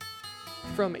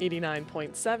From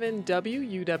 89.7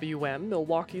 WUWM,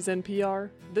 Milwaukee's NPR,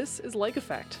 this is Lake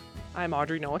Effect. I'm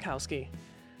Audrey Nowakowski.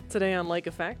 Today on Lake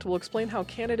Effect, we'll explain how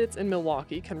candidates in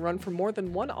Milwaukee can run for more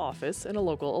than one office in a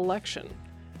local election.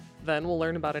 Then we'll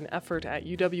learn about an effort at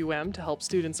UWM to help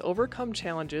students overcome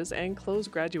challenges and close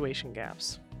graduation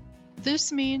gaps.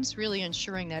 This means really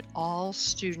ensuring that all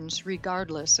students,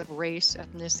 regardless of race,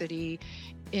 ethnicity,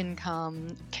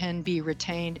 income, can be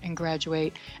retained and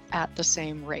graduate at the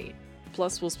same rate.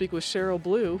 Plus, we'll speak with Cheryl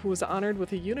Blue, who was honored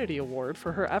with a Unity Award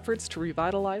for her efforts to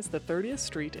revitalize the 30th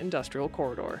Street Industrial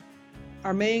Corridor.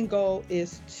 Our main goal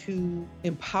is to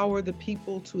empower the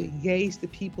people, to engage the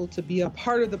people, to be a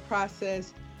part of the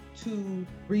process to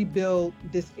rebuild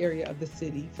this area of the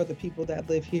city for the people that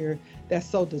live here that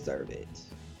so deserve it.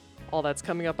 All that's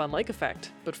coming up on Lake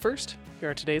Effect, but first,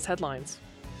 here are today's headlines.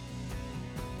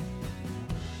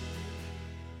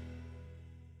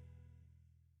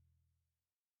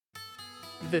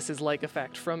 This is Lake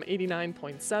Effect from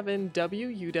 89.7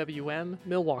 WUWM,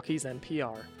 Milwaukee's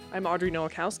NPR. I'm Audrey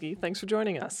Nowakowski. Thanks for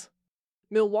joining us.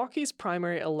 Milwaukee's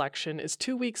primary election is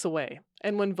 2 weeks away,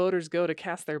 and when voters go to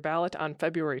cast their ballot on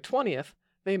February 20th,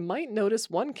 they might notice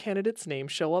one candidate's name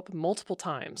show up multiple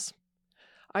times.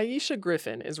 Aisha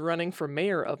Griffin is running for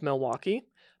mayor of Milwaukee,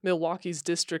 Milwaukee's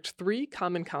District 3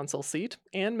 Common Council seat,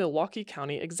 and Milwaukee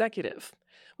County Executive,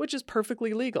 which is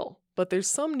perfectly legal, but there's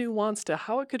some nuance to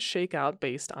how it could shake out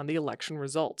based on the election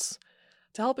results.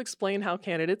 To help explain how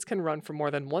candidates can run for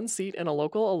more than one seat in a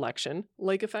local election,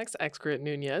 Lake Effect's Excret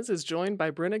Nunez is joined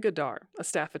by Brenna Gadar, a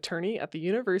staff attorney at the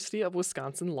University of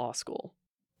Wisconsin Law School.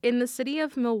 In the city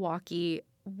of Milwaukee,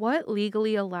 what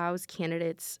legally allows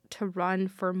candidates to run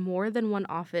for more than one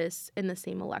office in the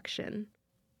same election?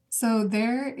 So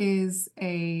there is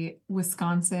a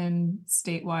Wisconsin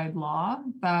statewide law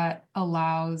that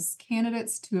allows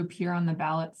candidates to appear on the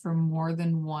ballot for more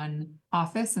than one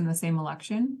office in the same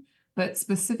election, but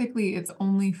specifically it's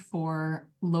only for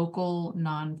local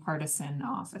nonpartisan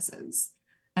offices.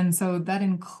 And so that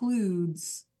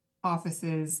includes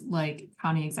offices like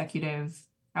county executive,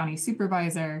 county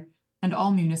supervisor, and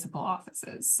all municipal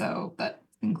offices. So that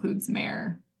includes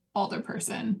mayor,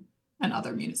 alderperson, and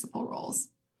other municipal roles.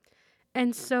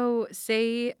 And so,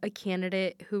 say a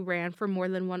candidate who ran for more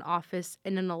than one office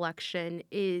in an election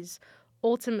is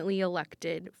ultimately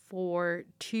elected for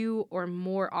two or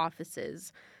more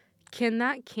offices. Can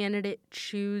that candidate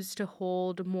choose to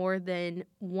hold more than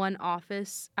one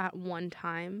office at one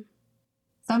time?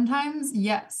 Sometimes,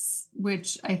 yes,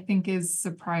 which I think is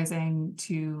surprising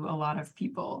to a lot of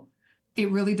people.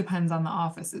 It really depends on the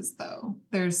offices, though.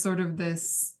 There's sort of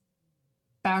this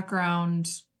background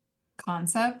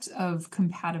concept of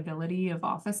compatibility of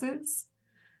offices.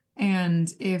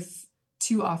 And if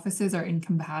two offices are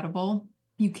incompatible,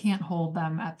 you can't hold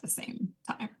them at the same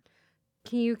time.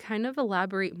 Can you kind of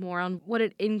elaborate more on what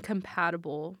an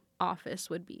incompatible office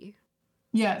would be?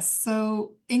 Yes,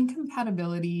 so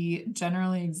incompatibility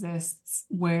generally exists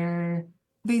where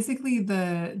basically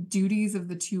the duties of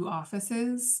the two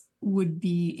offices would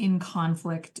be in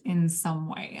conflict in some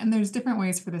way. And there's different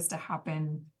ways for this to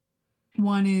happen.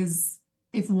 One is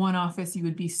if one office you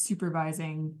would be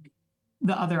supervising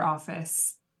the other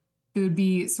office, it would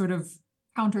be sort of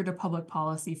counter to public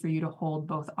policy for you to hold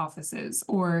both offices,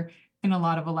 or in a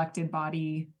lot of elected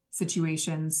body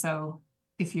situations. So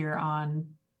if you're on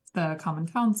the Common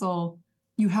Council,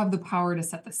 you have the power to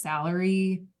set the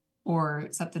salary or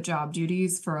set the job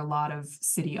duties for a lot of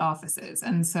city offices.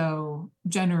 And so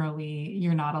generally,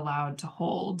 you're not allowed to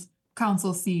hold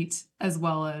council seat as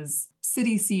well as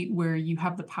city seat where you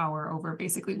have the power over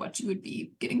basically what you would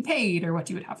be getting paid or what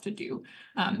you would have to do,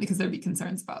 because there'd be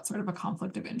concerns about sort of a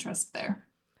conflict of interest there.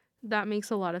 That makes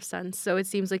a lot of sense. So it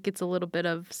seems like it's a little bit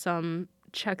of some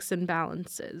checks and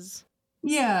balances.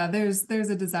 Yeah, there's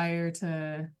a desire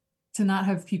to not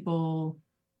have people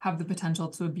have the potential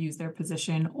to abuse their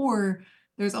position, or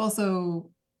there's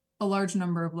also a large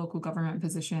number of local government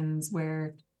positions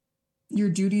where your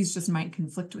duties just might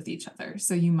conflict with each other.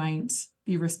 So you might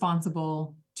be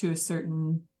responsible to a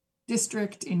certain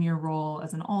district in your role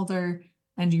as an alder,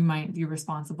 and you might be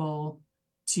responsible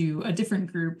to a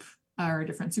different group or a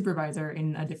different supervisor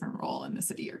in a different role in the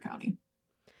city or county.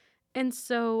 And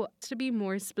so, to be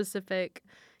more specific,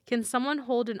 can someone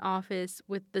hold an office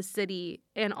with the city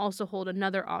and also hold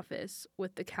another office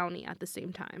with the county at the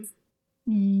same time?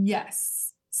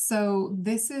 Yes. So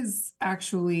this is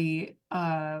actually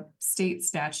a state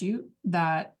statute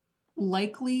that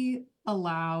likely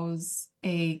allows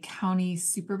a county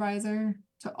supervisor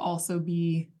to also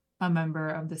be a member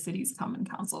of the city's common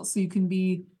council. So you can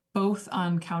be both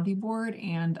on county board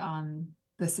and on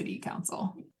the city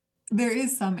council. There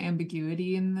is some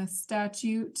ambiguity in the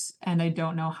statute, and I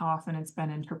don't know how often it's been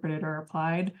interpreted or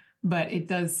applied, but it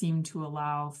does seem to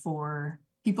allow for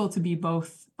people to be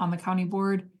both on the county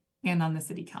board and on the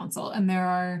city council. And there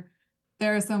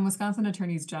are some Wisconsin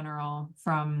attorneys general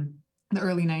from the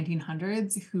early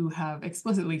 1900s who have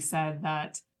explicitly said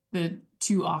that the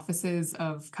two offices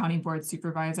of county board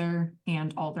supervisor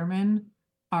and alderman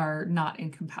are not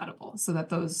incompatible, so that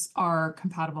those are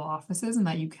compatible offices and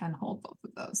that you can hold both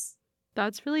of those.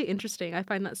 That's really interesting. I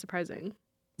find that surprising.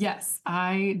 Yes,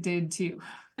 I did too.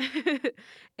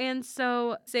 And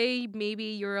so, say maybe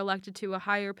you're elected to a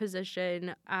higher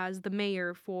position as the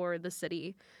mayor for the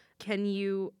city. Can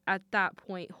you, at that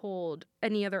point, hold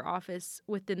any other office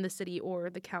within the city or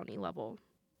the county level?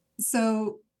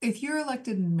 So if you're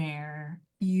elected mayor,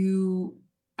 you,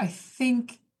 I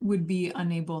think, would be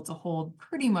unable to hold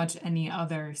pretty much any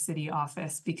other city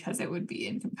office because it would be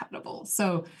incompatible.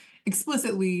 So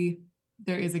explicitly,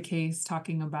 there is a case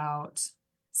talking about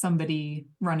somebody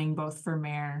running both for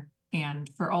mayor and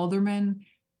for alderman,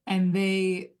 and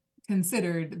they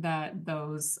considered that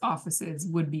those offices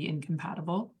would be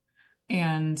incompatible.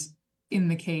 And in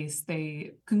the case,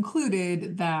 they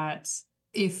concluded that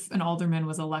if an alderman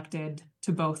was elected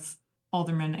to both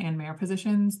alderman and mayor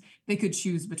positions, they could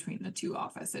choose between the two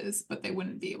offices, but they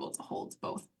wouldn't be able to hold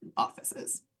both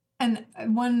offices. And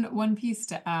one piece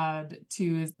to add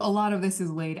too is a lot of this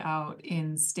is laid out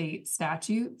in state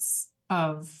statutes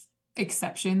of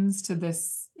exceptions to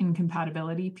this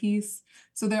incompatibility piece.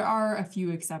 So there are a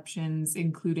few exceptions,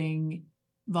 including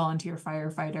volunteer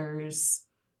firefighters,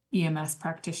 EMS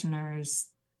practitioners,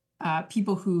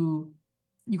 people who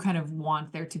you kind of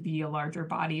want there to be a larger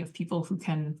body of people who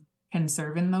can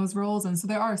serve in those roles. And so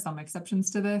there are some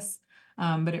exceptions to this,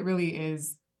 but it really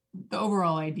is, the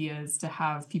overall idea is to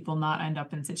have people not end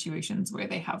up in situations where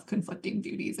they have conflicting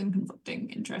duties and conflicting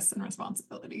interests and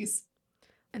responsibilities.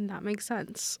 And that makes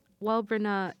sense. Well,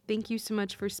 Brenna, thank you so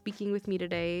much for speaking with me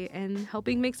today and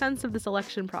helping make sense of this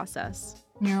election process.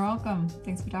 You're welcome.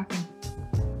 Thanks for talking.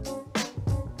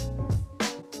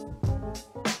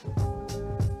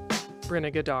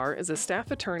 Brenna Gadar is a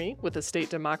staff attorney with the State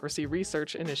Democracy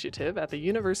Research Initiative at the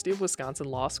University of Wisconsin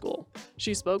Law School.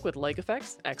 She spoke with Lake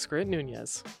Effect's Excret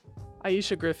Nunez.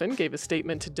 Aisha Griffin gave a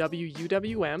statement to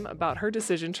WUWM about her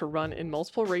decision to run in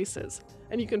multiple races,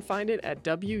 and you can find it at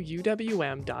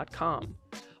WUWM.com.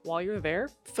 While you're there,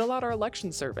 fill out our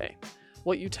election survey.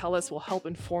 What you tell us will help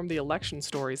inform the election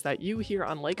stories that you hear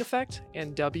on Lake Effect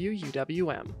and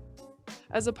WUWM.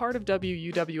 As a part of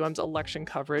WUWM's election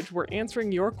coverage, we're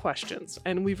answering your questions,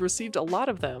 and we've received a lot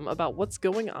of them about what's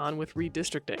going on with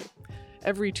redistricting.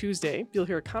 Every Tuesday, you'll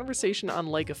hear a conversation on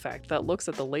Lake Effect that looks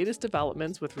at the latest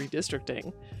developments with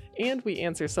redistricting, and we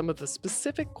answer some of the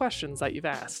specific questions that you've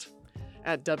asked.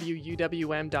 At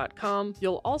WUWM.com,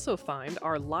 you'll also find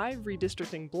our live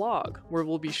redistricting blog, where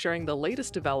we'll be sharing the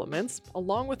latest developments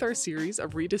along with our series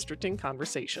of redistricting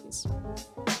conversations.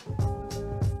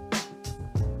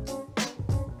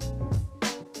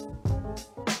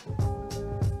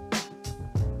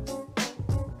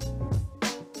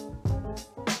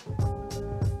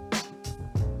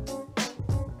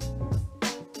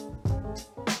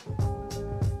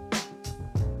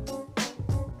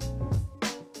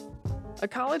 A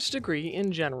college degree,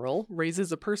 in general,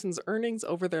 raises a person's earnings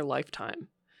over their lifetime.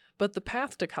 But the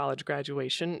path to college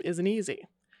graduation isn't easy.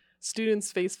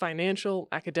 Students face financial,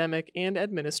 academic, and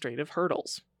administrative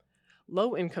hurdles.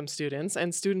 Low-income students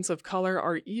and students of color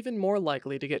are even more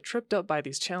likely to get tripped up by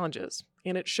these challenges,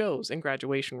 and it shows in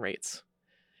graduation rates.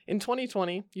 In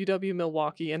 2020,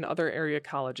 UW-Milwaukee and other area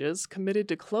colleges committed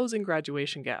to closing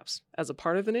graduation gaps as a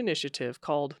part of an initiative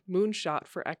called Moonshot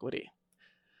for Equity.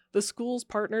 The schools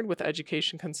partnered with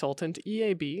education consultant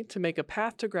EAB to make a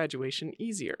path to graduation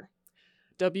easier.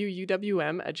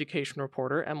 WUWM education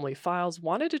reporter Emily Files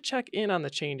wanted to check in on the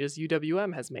changes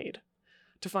UWM has made.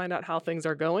 To find out how things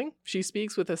are going, she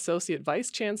speaks with Associate Vice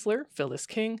Chancellor Phyllis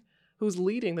King, who's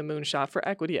leading the Moonshot for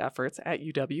Equity efforts at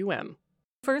UWM.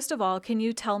 First of all, can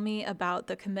you tell me about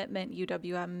the commitment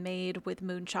UWM made with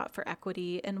Moonshot for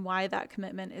Equity and why that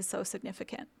commitment is so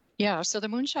significant? Yeah, so the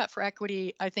Moonshot for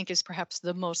Equity, I think, is perhaps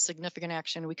the most significant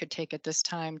action we could take at this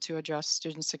time to address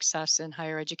student success in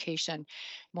higher education.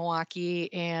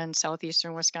 Milwaukee and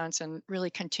southeastern Wisconsin really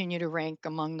continue to rank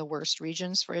among the worst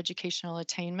regions for educational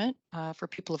attainment for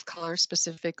people of color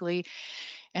specifically.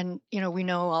 And, we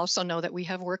also know that we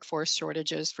have workforce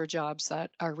shortages for jobs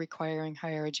that are requiring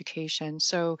higher education.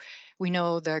 So we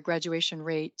know the graduation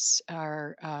rates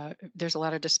there's a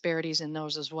lot of disparities in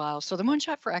those as well. So the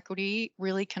Moonshot for Equity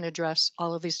really can address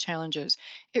all of these challenges.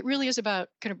 It really is about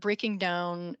kind of breaking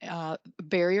down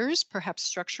barriers, perhaps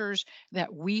structures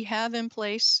that we have in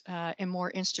place, and more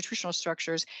institutional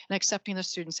structures, and accepting the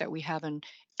students that we have and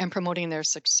promoting their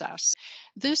success.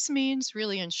 This means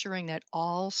really ensuring that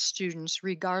all students,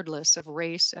 regardless of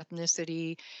race,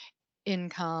 ethnicity,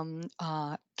 income,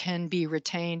 can be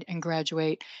retained and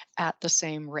graduate at the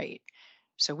same rate.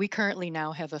 So we currently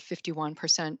now have a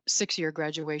 51% 6-year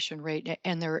graduation rate,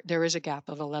 and there is a gap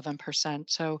of 11%.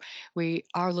 So we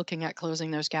are looking at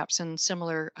closing those gaps, and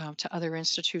similar to other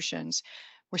institutions.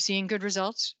 We're seeing good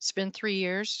results. It's been 3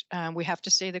 years. We have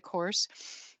to stay the course,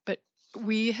 but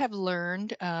we have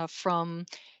learned from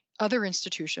other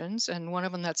institutions, and one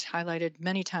of them that's highlighted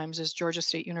many times is Georgia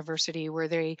State University, where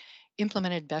they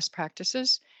implemented best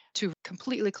practices to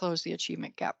completely close the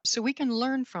achievement gap. So we can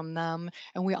learn from them,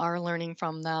 and we are learning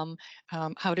from them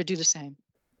how to do the same.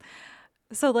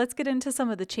 So let's get into some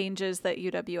of the changes that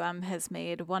UWM has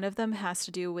made. One of them has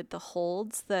to do with the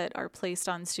holds that are placed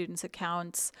on students'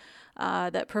 accounts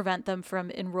that prevent them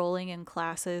from enrolling in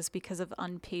classes because of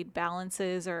unpaid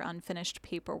balances or unfinished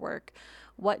paperwork.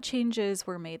 What changes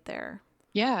were made there?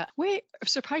 Yeah, we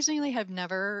surprisingly have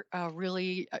never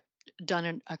really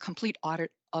done a complete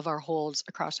audit of our holds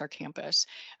across our campus.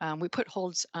 We put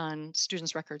holds on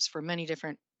students' records for many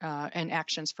different and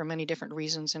actions for many different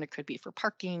reasons, and it could be for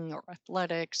parking or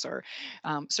athletics or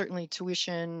certainly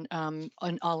tuition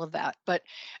and all of that. But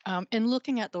in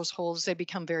looking at those holds, they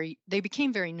became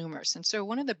very numerous. And so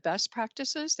one of the best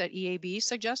practices that EAB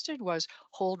suggested was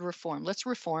hold reform. Let's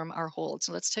reform our holds.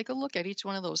 Let's take a look at each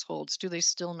one of those holds. Do they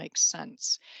still make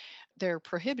sense? They're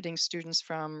prohibiting students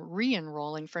from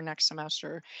re-enrolling for next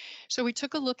semester. So we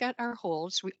took a look at our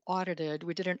holds. We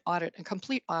did a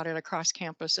complete audit across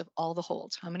campus of all the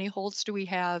holds. How many holds do we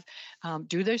have?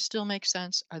 Do they still make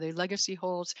sense? Are they legacy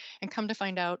holds? And come to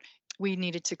find out, we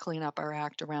needed to clean up our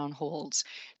act around holds.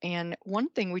 And one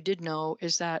thing we did know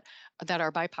is that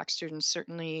our BIPOC students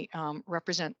certainly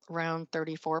represent around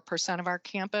 34% of our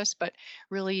campus, but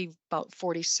really about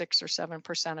 46 or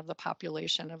 7% of the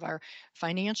population of our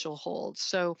financial holds.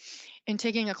 So in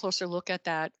taking a closer look at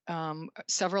that,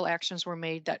 several actions were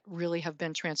made that really have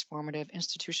been transformative,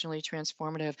 institutionally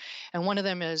transformative. And one of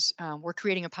them is we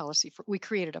created a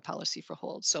policy for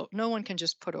holds. So no one can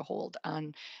just put a hold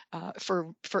on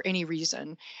for any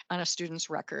reason on a student's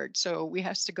record. So we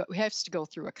have to go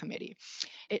through a committee.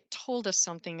 It told us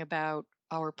something about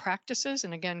our practices.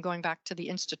 And again, going back to the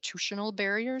institutional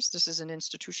barriers, this is an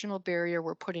institutional barrier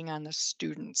we're putting on the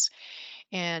students.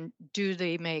 And do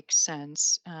they make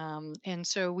sense? And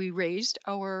so we raised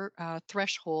our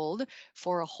threshold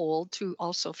for a hold to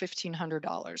also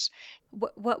 $1,500.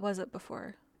 What was it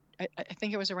before? I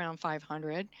think it was around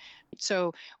 500.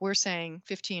 So we're saying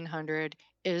 1,500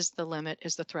 is the limit,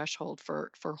 is the threshold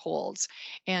for holds,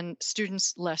 and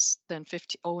students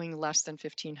owing less than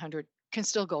 1,500 can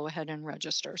still go ahead and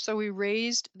register. So we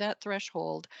raised that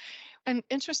threshold, and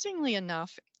interestingly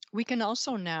enough, we can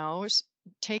also now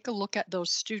take a look at those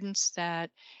students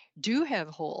that do have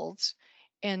holds,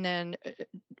 and then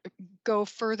go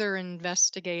further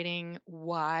investigating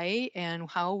why and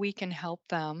how we can help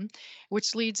them,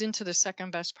 which leads into the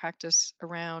second best practice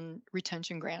around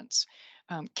retention grants.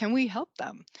 Can we help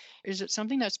them? Is it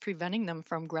something that's preventing them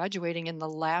from graduating in the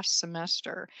last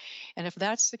semester? And if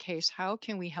that's the case, how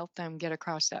can we help them get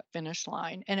across that finish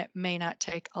line? And it may not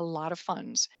take a lot of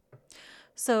funds.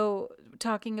 So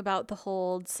talking about the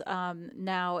holds,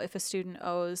 now if a student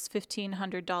owes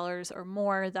 $1,500 or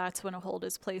more, that's when a hold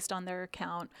is placed on their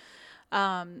account.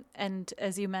 And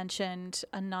as you mentioned,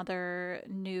 another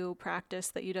new practice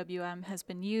that UWM has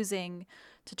been using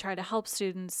to try to help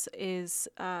students is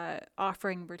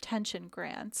offering retention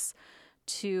grants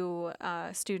to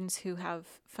students who have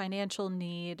financial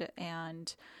need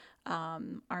and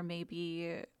are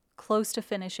maybe close to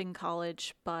finishing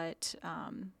college, but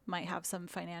might have some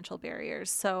financial barriers.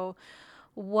 So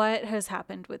what has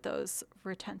happened with those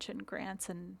retention grants,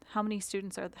 and how many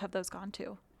students have those gone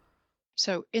to?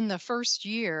 So in the first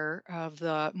year of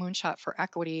the Moonshot for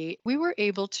Equity, we were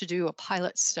able to do a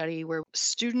pilot study where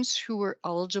students who were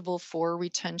eligible for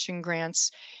retention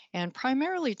grants, and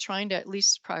primarily trying to at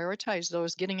least prioritize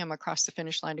those getting them across the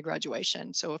finish line to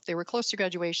graduation. So if they were close to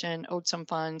graduation, owed some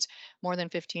funds, more than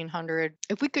 1,500,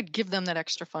 if we could give them that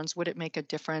extra funds, would it make a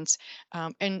difference?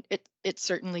 And it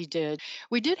certainly did.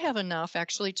 We did have enough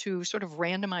actually to sort of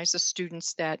randomize the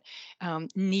students that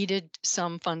needed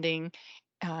some funding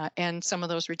and some of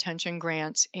those retention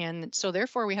grants. And so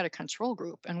therefore we had a control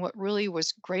group. And what really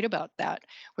was great about that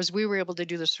was we were able to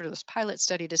do this pilot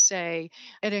study to say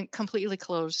it didn't completely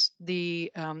close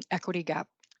the equity gap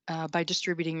by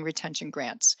distributing retention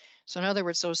grants. So in other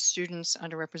words, those students,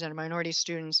 underrepresented minority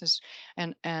students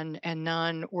and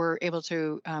none, were able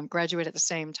to graduate at the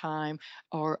same time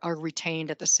or are retained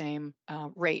at the same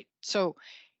rate. So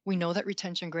we know that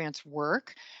retention grants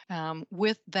work.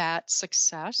 With that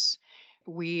success,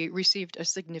 we received a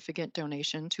significant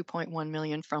donation, 2.1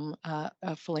 million, from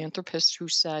a philanthropist who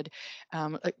said,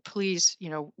 please,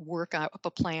 work up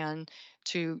a plan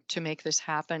to make this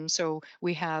happen. So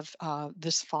we have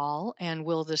this fall and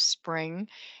will this spring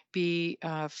be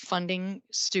funding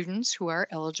students who are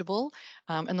eligible.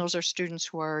 And those are students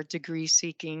who are degree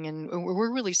seeking. And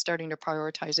we're really starting to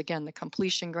prioritize, again, the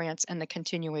completion grants and the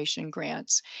continuation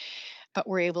grants. But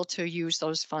we're able to use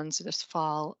those funds this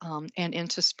fall and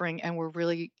into spring. And we're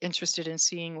really interested in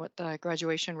seeing what the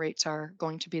graduation rates are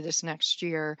going to be this next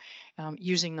year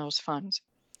using those funds.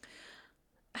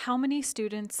 How many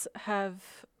students have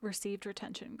received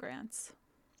retention grants?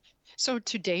 So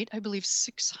to date, I believe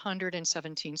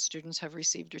 617 students have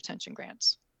received retention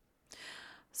grants.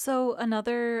 So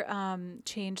another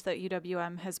change that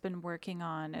UWM has been working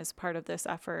on as part of this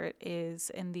effort is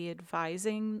in the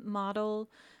advising model,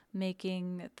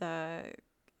 making the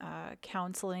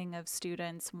counseling of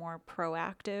students more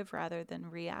proactive rather than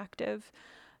reactive.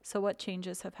 So what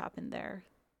changes have happened there?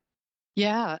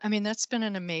 Yeah, I mean, that's been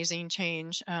an amazing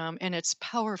change, and it's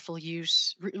powerful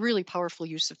use, really powerful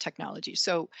use of technology.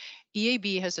 So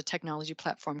EAB has a technology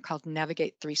platform called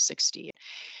Navigate 360.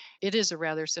 It is a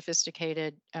rather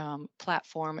sophisticated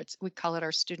platform. We call it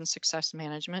our student success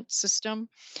management system,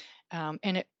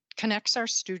 and it connects our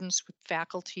students with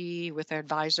faculty, with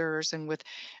advisors, and with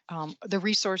the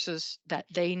resources that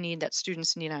they need, that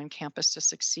students need on campus to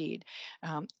succeed.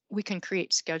 We can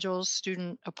create schedules,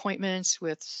 student appointments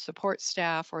with support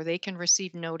staff, or they can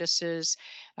receive notices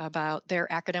about their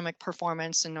academic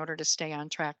performance in order to stay on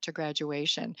track to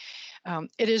graduation.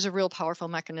 It is a real powerful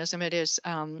mechanism. It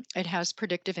has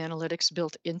predictive analytics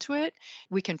built into it.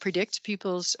 We can predict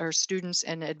our students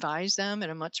and advise them in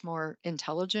a much more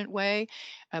intelligent way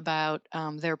about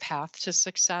their path to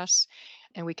success.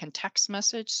 And we can text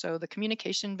message. So the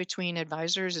communication between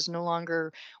advisors is no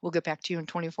longer, we'll get back to you in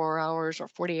 24 hours or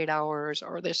 48 hours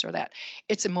or this or that.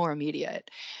 It's more immediate.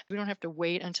 We don't have to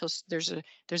wait until there's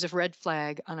a red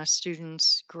flag on a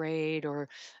student's grade or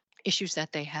issues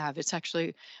that they have. It's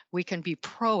actually, we can be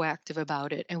proactive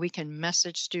about it, and we can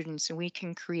message students, and we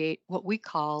can create what we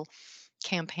call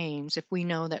campaigns. If we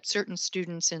know that certain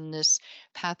students in this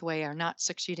pathway are not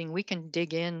succeeding, we can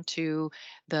dig into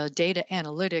the data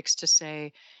analytics to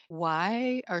say,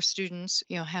 why are students,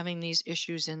 having these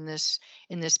issues in this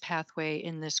pathway,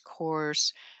 in this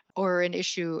course, or an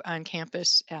issue on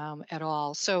campus at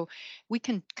all. So we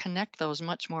can connect those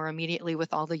much more immediately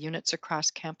with all the units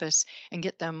across campus and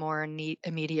get them more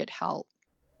immediate help.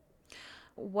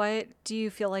 What do you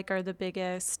feel like are the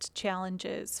biggest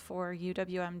challenges for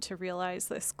UWM to realize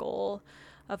this goal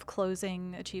of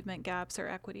closing achievement gaps or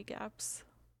equity gaps?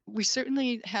 We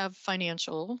certainly have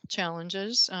financial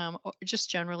challenges, just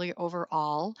generally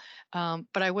overall.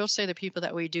 But I will say the people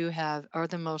that we do have are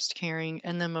the most caring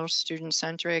and the most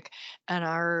student-centric, and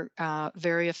are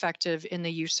very effective in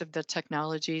the use of the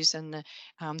technologies and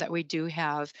that we do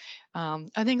have.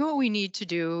 I think what we need to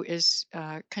do is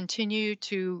continue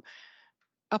to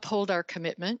uphold our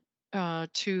commitment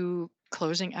to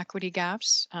closing equity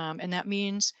gaps, and that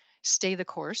means stay the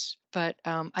course. But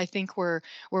I think we're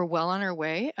well on our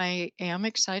way. I am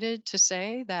excited to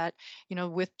say that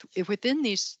within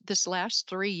this last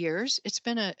 3 years, it's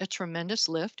been a tremendous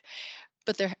lift.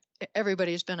 But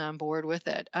everybody's been on board with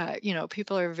it.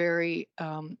 People are very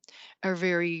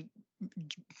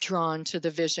drawn to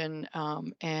the vision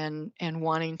and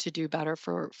wanting to do better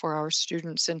for our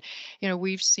students. And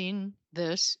we've seen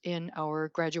this in our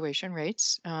graduation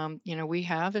rates. We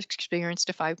have experienced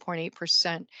a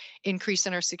 5.8% increase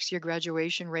in our 6-year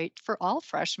graduation rate for all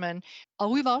freshmen.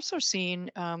 We've also seen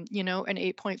an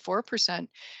 8.4%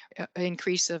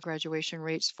 increase of graduation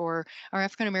rates for our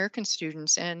African American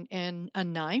students, and a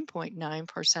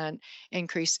 9.9%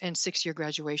 increase in 6-year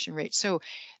graduation rates. So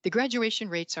the graduation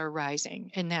rates are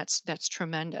rising, and that's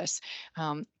tremendous.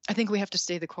 I think we have to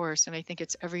stay the course, and I think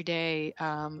it's every day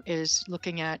is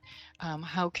looking at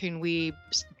how can we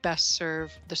best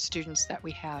serve the students that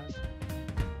we have.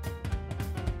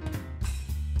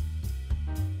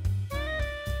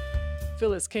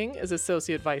 Phyllis King is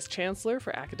Associate Vice Chancellor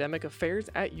for Academic Affairs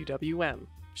at UWM.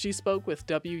 She spoke with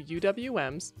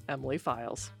WUWM's Emily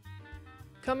Files.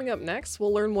 Coming up next,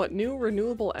 we'll learn what new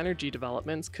renewable energy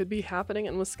developments could be happening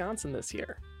in Wisconsin this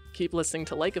year. Keep listening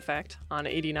to Lake Effect on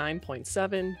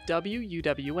 89.7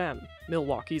 WUWM,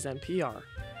 Milwaukee's NPR.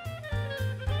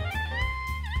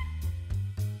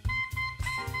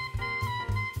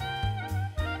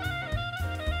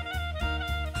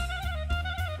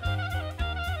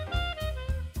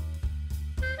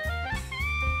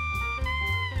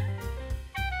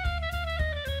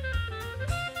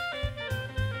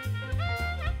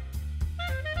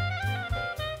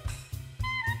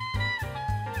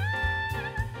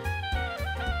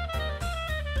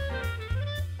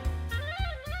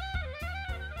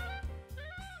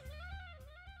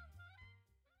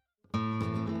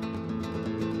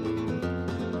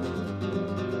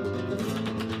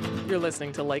 You're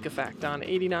listening to Lake Effect on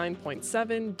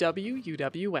 89.7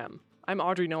 WUWM. I'm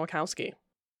Audrey Nowakowski.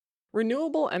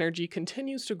 Renewable energy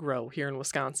continues to grow here in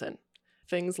Wisconsin.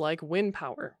 Things like wind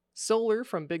power, solar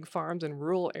from big farms in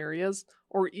rural areas,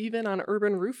 or even on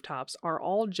urban rooftops are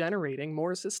all generating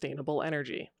more sustainable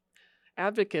energy.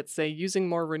 Advocates say using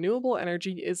more renewable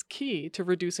energy is key to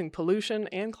reducing pollution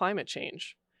and climate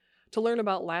change. To learn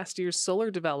about last year's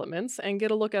solar developments and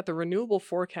get a look at the renewable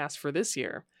forecast for this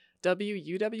year,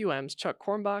 WUWM's Chuck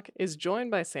Kornbach is joined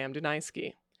by Sam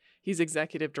Dunajski. He's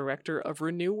Executive Director of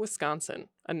Renew Wisconsin,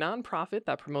 a nonprofit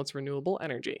that promotes renewable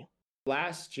energy.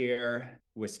 Last year,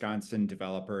 Wisconsin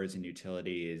developers and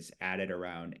utilities added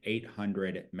around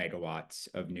 800 megawatts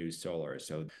of new solar.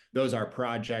 So those are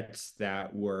projects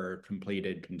that were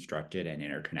completed, constructed, and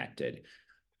interconnected.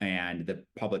 And the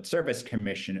Public Service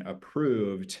Commission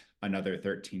approved another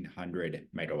 1,300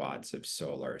 megawatts of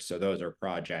solar. So those are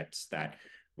projects that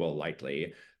will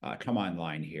likely come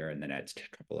online here in the next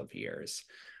couple of years.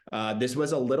 This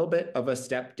was a little bit of a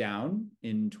step down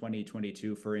in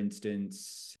 2022. For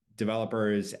instance,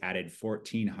 developers added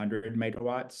 1,400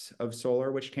 megawatts of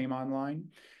solar, which came online.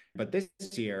 But this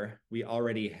year, we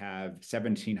already have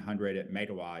 1,700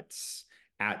 megawatts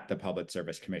at the Public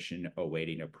Service Commission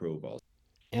awaiting approval.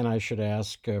 And I should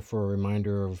ask for a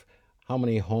reminder of how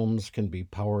many homes can be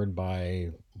powered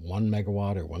by 1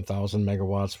 megawatt or 1,000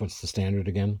 megawatts? What's the standard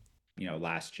again?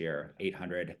 Last year,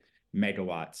 800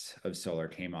 megawatts of solar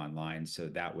came online. So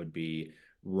that would be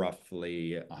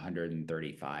roughly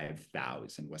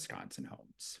 135,000 Wisconsin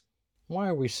homes. Why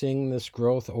are we seeing this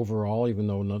growth overall, even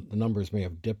though the numbers may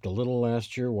have dipped a little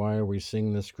last year? Why are we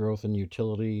seeing this growth in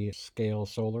utility scale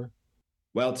solar?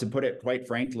 Well, to put it quite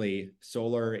frankly,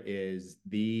 solar is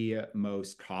the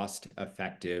most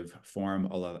cost-effective form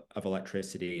of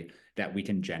electricity that we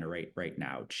can generate right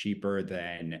now. Cheaper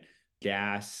than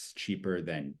gas,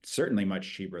 certainly much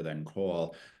cheaper than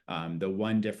coal. The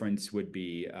one difference would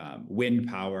be wind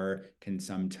power can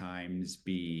sometimes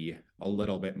be a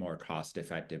little bit more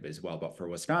cost-effective as well. But for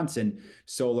Wisconsin,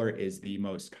 solar is the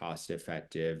most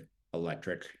cost-effective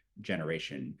electric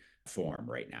generation form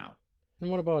right now. And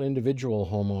what about individual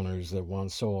homeowners that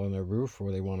want solar on their roof,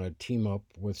 or they want to team up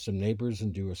with some neighbors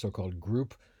and do a so-called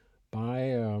group buy?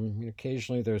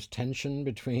 Occasionally there's tension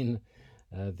between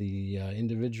the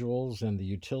individuals and the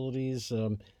utilities.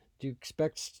 Do you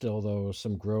expect still, though,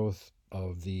 some growth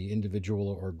of the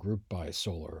individual or group buy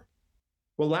solar?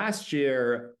 Well, last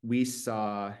year we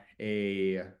saw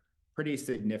a pretty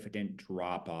significant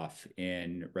drop-off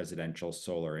in residential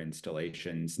solar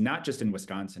installations, not just in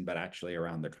Wisconsin, but actually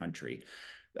around the country.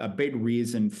 A big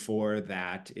reason for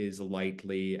that is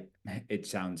likely, it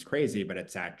sounds crazy, but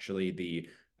it's actually the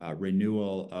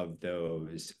renewal of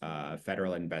those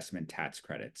federal investment tax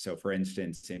credits. So for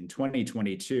instance, in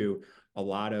 2022, a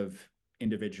lot of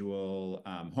individual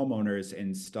homeowners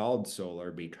installed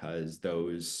solar because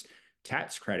those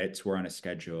tax credits were on a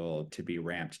schedule to be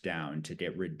ramped down to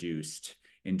get reduced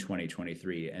in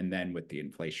 2023. And then with the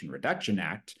Inflation Reduction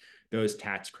Act, those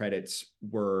tax credits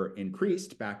were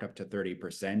increased back up to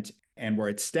 30% and were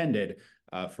extended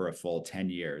for a full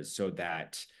 10 years. So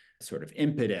that sort of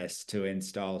impetus to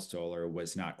install solar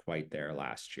was not quite there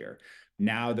last year.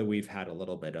 Now that we've had a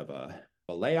little bit of a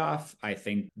layoff, I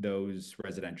think those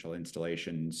residential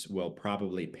installations will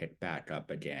probably pick back up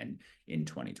again in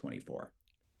 2024.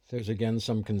 There's again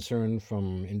some concern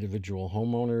from individual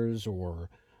homeowners or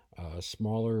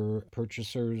smaller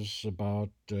purchasers about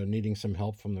needing some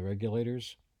help from the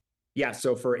regulators? Yeah,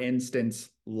 so for instance,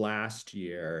 last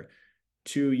year,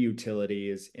 2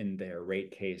 utilities in their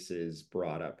rate cases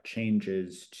brought up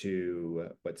changes to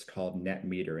what's called net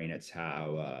metering. It's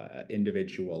how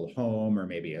individual home or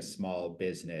maybe a small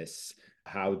business,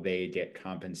 how they get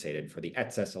compensated for the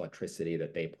excess electricity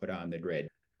that they put on the grid.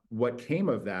 what came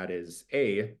of that is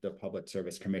the Public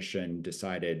Service Commission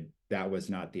decided that was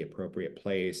not the appropriate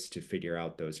place to figure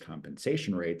out those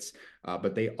compensation rates,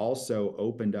 but they also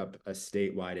opened up a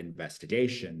statewide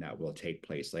investigation that will take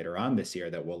place later on this year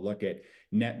that will look at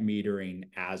net metering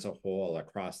as a whole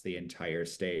across the entire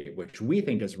state, which we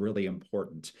think is really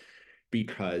important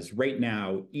because right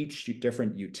now each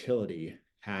different utility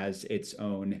has its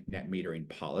own net metering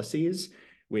policies,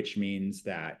 which means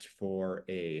that for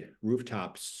a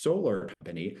rooftop solar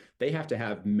company, they have to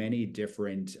have many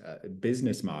different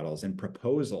business models and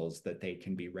proposals that they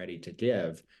can be ready to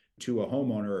give to a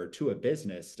homeowner or to a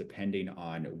business, depending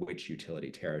on which utility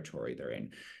territory they're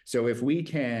in. So if we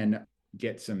can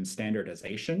get some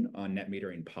standardization on net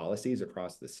metering policies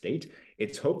across the state,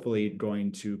 it's hopefully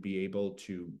going to be able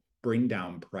to bring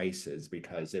down prices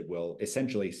because it will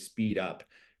essentially speed up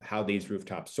how these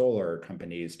rooftop solar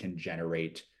companies can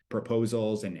generate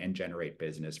proposals and generate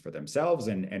business for themselves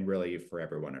and really for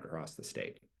everyone across the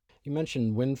state. You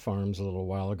mentioned wind farms a little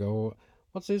while ago.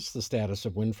 What is the status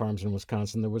of wind farms in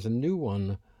Wisconsin? There was a new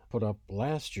one put up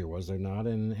last year, was there not?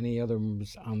 And any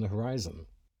others on the horizon?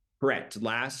 Correct.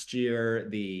 Last year,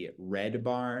 the Red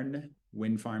Barn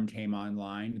wind farm came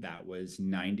online. That was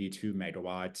 92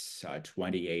 megawatts,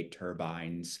 28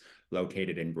 turbines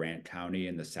located in Grant County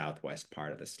in the southwest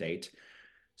part of the state.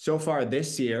 So far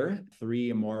this year,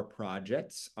 3 more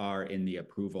projects are in the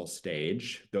approval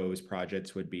stage. Those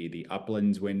projects would be the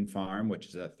Uplands Wind Farm, which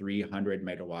is a 300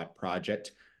 megawatt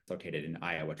project located in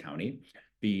Iowa County.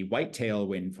 The Whitetail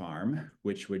Wind Farm,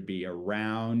 which would be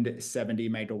around 70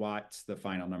 megawatts. The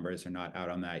final numbers are not out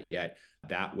on that yet.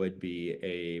 That would be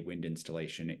a wind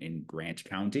installation in Grant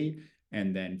County.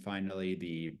 And then finally,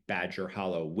 the Badger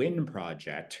Hollow Wind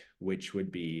Project, which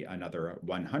would be another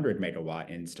 100 megawatt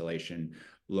installation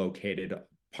located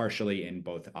partially in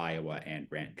both Iowa and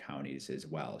Grant counties as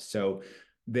well. So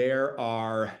there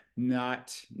are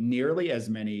not nearly as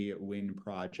many wind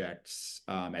projects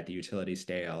at the utility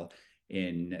scale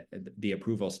in the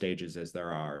approval stages as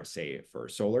there are, say, for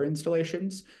solar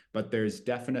installations, but there's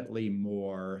definitely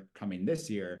more coming this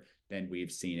year than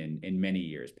we've seen in many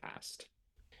years past.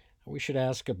 We should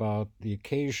ask about the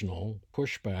occasional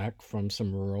pushback from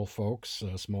some rural folks,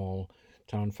 small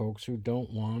town folks who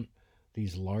don't want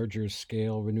these larger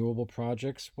scale renewable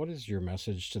projects. What is your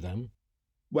message to them?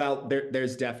 Well,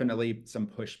 there's definitely some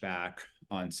pushback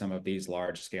on some of these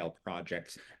large scale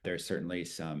projects. There's certainly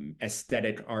some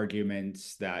aesthetic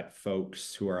arguments that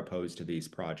folks who are opposed to these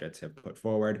projects have put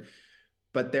forward.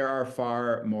 But there are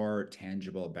far more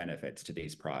tangible benefits to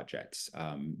these projects.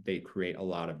 They create a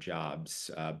lot of jobs,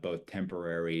 both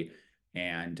temporary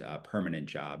and permanent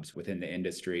jobs within the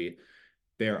industry.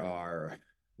 There are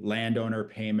landowner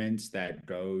payments that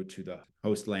go to the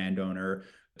host landowner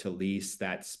to lease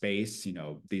that space. You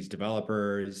know, these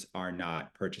developers are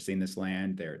not purchasing this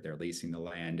land, they're leasing the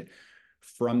land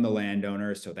from the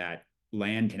landowner so that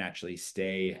land can actually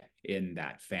stay in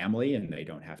that family and they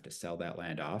don't have to sell that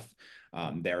land off.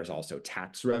 There's also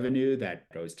tax revenue that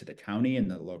goes to the county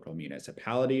and the local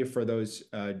municipality for those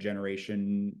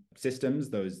generation systems,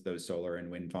 those solar and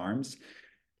wind farms.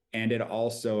 And it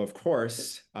also, of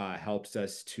course, helps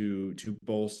us to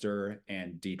bolster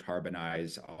and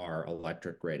decarbonize our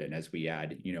electric grid. And as we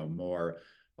add, more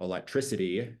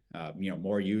electricity,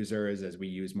 more users, as we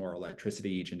use more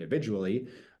electricity each individually,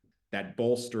 that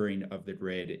bolstering of the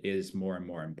grid is more and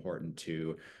more important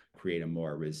to create a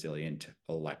more resilient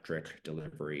electric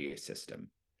delivery system.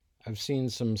 I've seen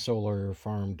some solar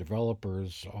farm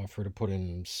developers offer to put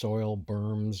in soil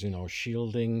berms,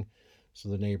 shielding so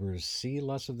the neighbors see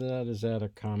less of that. Is that a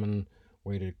common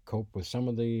way to cope with some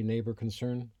of the neighbor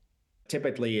concern?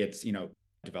 Typically, it's,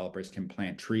 developers can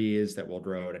plant trees that will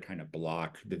grow to kind of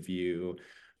block the view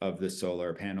of the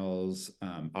solar panels.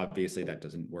 Obviously, that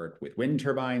doesn't work with wind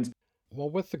turbines. Well,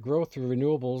 with the growth of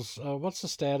renewables, what's the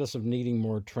status of needing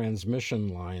more transmission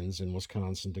lines in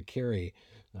Wisconsin to carry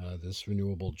this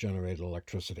renewable generated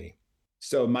electricity?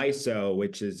 So MISO,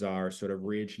 which is our sort of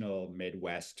regional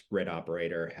Midwest grid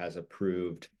operator, has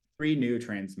approved 3 new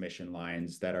transmission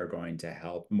lines that are going to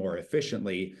help more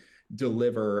efficiently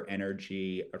deliver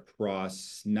energy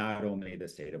across not only the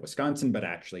state of Wisconsin, but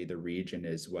actually the region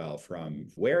as well, from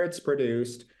where it's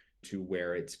produced to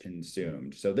where it's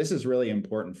consumed. So this is really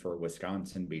important for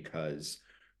Wisconsin because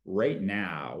right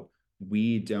now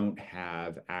we don't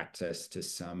have access to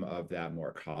some of that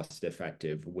more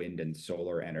cost-effective wind and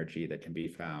solar energy that can be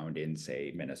found in,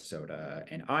 say, Minnesota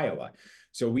and Iowa.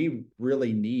 So we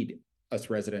really need us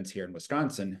residents here in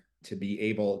Wisconsin to be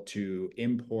able to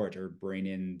import or bring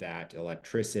in that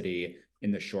electricity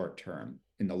in the short term.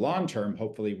 In the long term,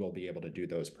 hopefully we'll be able to do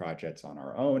those projects on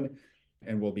our own.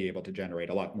 and we'll be able to generate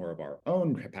a lot more of our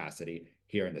own capacity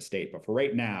here in the state. But for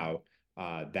right now,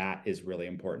 that is really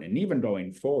important. And even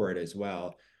going forward as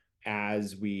well,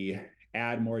 as we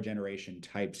add more generation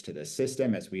types to the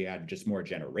system, as we add just more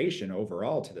generation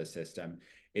overall to the system,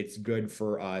 it's good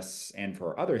for us and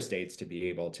for other states to be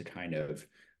able to kind of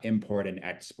import and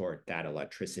export that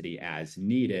electricity as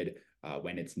needed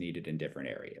when it's needed in different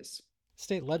areas.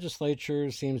 State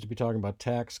legislature seems to be talking about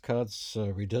tax cuts,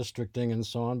 redistricting, and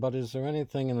so on, but is there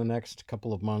anything in the next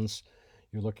couple of months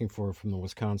you're looking for from the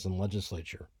Wisconsin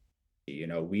legislature?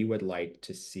 We would like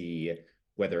to see,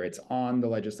 whether it's on the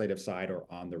legislative side or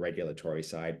on the regulatory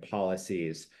side,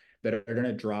 policies that are going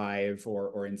to drive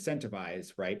or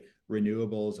incentivize, right,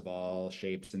 renewables of all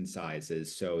shapes and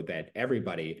sizes so that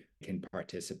everybody can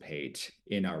participate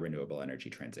in our renewable energy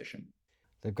transition.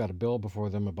 They've got a bill before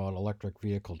them about electric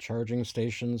vehicle charging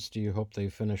stations. Do you hope they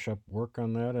finish up work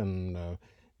on that and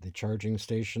the charging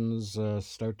stations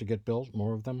start to get built,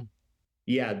 more of them?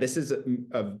 Yeah, this is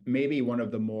maybe one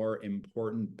of the more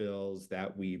important bills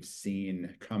that we've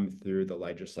seen come through the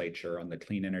legislature on the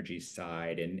clean energy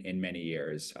side in many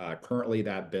years. Currently,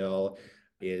 that bill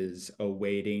is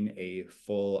awaiting a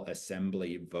full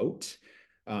assembly vote.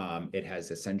 It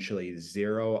has essentially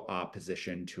zero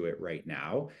opposition to it right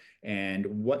now. And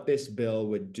what this bill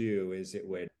would do is it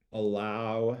would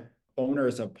allow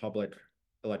owners of public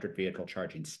electric vehicle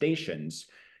charging stations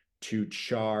to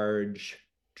charge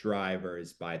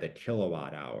drivers by the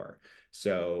kilowatt hour.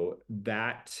 So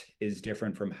that is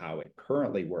different from how it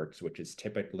currently works, which is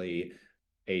typically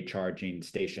a charging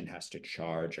station has to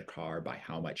charge a car by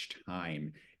how much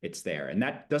time it's there. And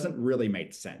that doesn't really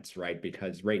make sense, right?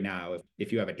 Because right now,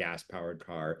 if you have a gas-powered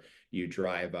car, you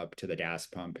drive up to the gas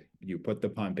pump, you put the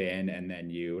pump in, and then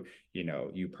you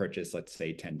purchase, let's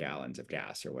say, 10 gallons of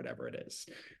gas or whatever it is.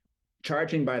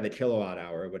 Charging by the kilowatt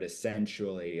hour would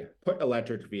essentially put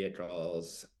electric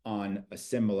vehicles on a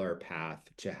similar path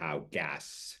to how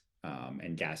gas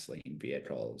and gasoline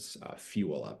vehicles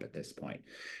fuel up at this point.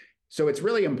 So it's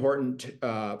really important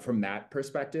from that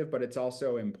perspective, but it's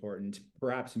also important,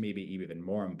 perhaps maybe even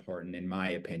more important, in my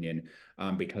opinion,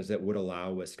 because it would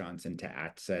allow Wisconsin to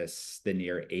access the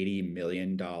near $80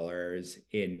 million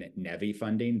in NEVI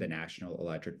funding, the National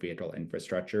Electric Vehicle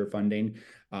Infrastructure funding,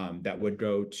 that would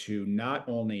go to not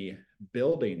only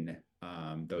building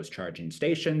those charging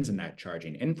stations and that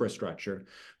charging infrastructure,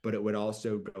 but it would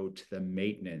also go to the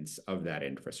maintenance of that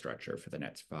infrastructure for the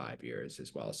next 5 years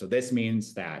as well. So this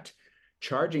means that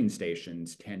charging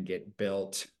stations can get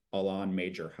built along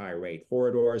major highway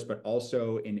corridors, but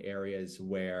also in areas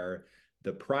where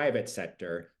the private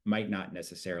sector might not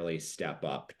necessarily step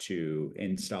up to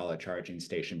install a charging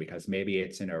station because maybe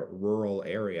it's in a rural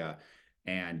area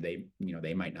and they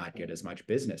might not get as much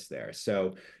business there.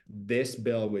 So this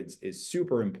bill is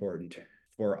super important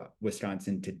for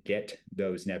Wisconsin to get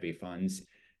those NEVI funds.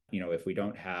 If we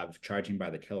don't have charging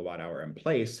by the kilowatt hour in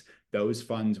place, those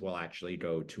funds will actually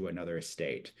go to another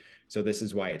state. So this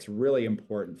is why it's really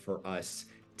important for us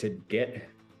to get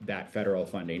that federal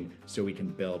funding so we can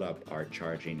build up our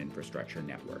charging infrastructure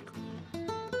network.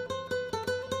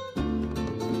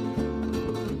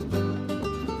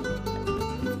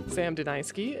 Sam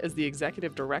Deniski is the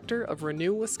executive director of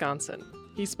Renew Wisconsin.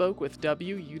 He spoke with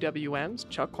WUWM's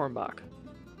Chuck Kornbach.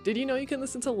 Did you know you can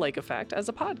listen to Lake Effect as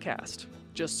a podcast?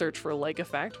 Just search for Lake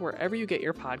Effect wherever you get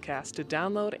your podcast to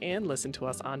download and listen to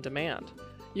us on demand.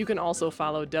 You can also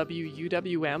follow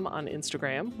WUWM on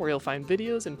Instagram, where you'll find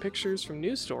videos and pictures from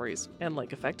news stories and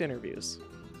Lake Effect interviews.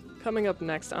 Coming up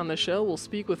next on the show, we'll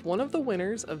speak with one of the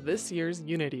winners of this year's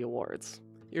Unity Awards.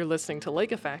 You're listening to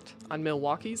Lake Effect on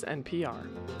Milwaukee's NPR.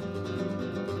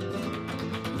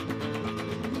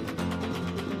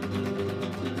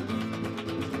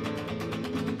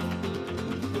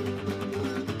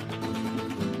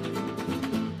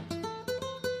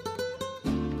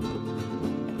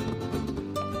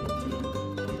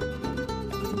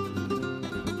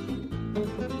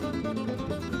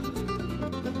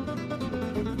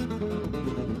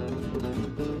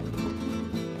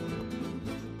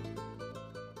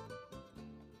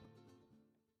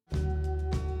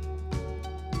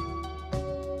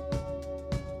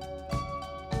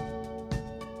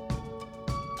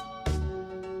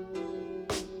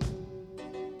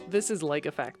 This is Lake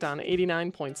Effect on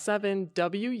 89.7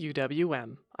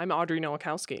 WUWM. I'm Audrey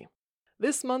Nowakowski.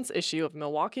 This month's issue of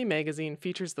Milwaukee Magazine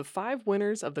features the 5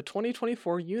 winners of the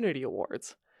 2024 Unity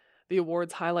Awards. The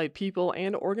awards highlight people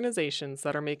and organizations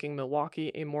that are making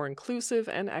Milwaukee a more inclusive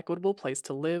and equitable place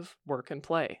to live, work, and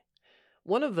play.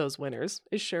 One of those winners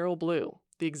is Cheryl Blue,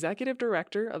 the executive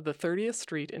director of the 30th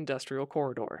Street Industrial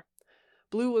Corridor.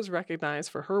 Blue was recognized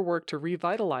for her work to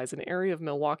revitalize an area of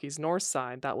Milwaukee's north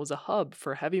side that was a hub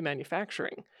for heavy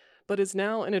manufacturing, but is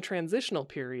now in a transitional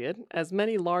period as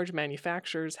many large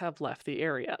manufacturers have left the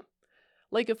area.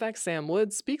 Lake Effect's Sam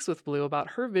Woods speaks with Blue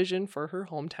about her vision for her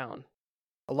hometown.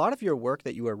 A lot of your work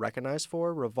that you are recognized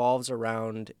for revolves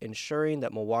around ensuring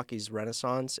that Milwaukee's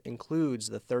Renaissance includes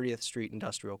the 30th Street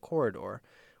Industrial Corridor,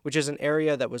 which is an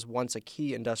area that was once a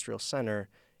key industrial center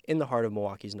in the heart of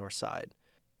Milwaukee's North Side.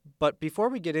 But before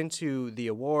we get into the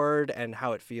award and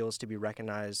how it feels to be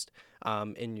recognized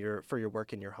for your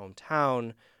work in your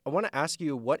hometown, I want to ask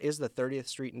you, what is the 30th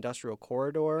Street Industrial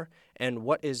Corridor and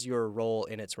what is your role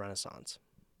in its renaissance?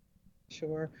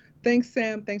 Sure. Thanks,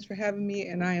 Sam. Thanks for having me,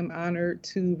 and I am honored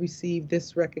to receive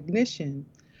this recognition.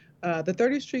 The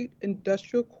 30th Street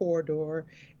Industrial Corridor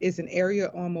is an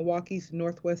area on Milwaukee's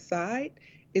northwest side.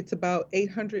 It's about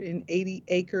 880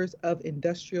 acres of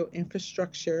industrial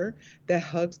infrastructure that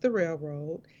hugs the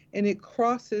railroad, and it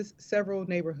crosses several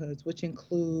neighborhoods, which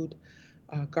include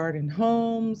Garden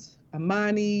Homes,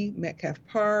 Amani, Metcalf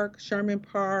Park, Sherman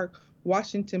Park,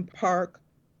 Washington Park,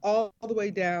 all the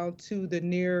way down to the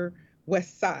near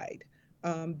west side.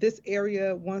 This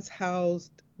area once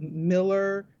housed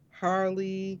Miller,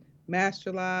 Harley,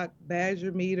 Masterlock,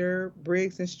 Badger Meter,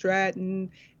 Briggs and Stratton,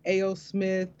 A.O.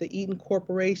 Smith, the Eaton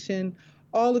Corporation.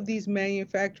 All of these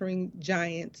manufacturing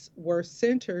giants were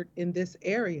centered in this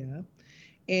area.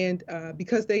 And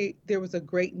because there was a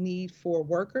great need for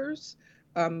workers,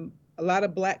 a lot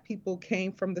of Black people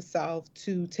came from the South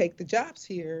to take the jobs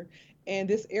here. And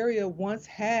this area once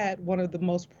had one of the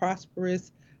most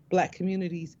prosperous Black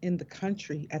communities in the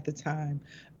country at the time.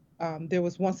 There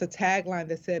was once a tagline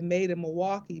that said "Made in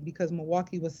Milwaukee" because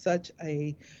Milwaukee was such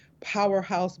a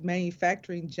powerhouse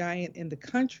manufacturing giant in the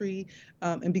country.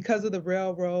 And because of the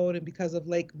railroad and because of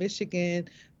Lake Michigan,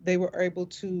 they were able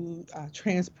to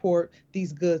transport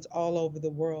these goods all over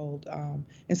the world.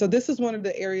 And so this is one of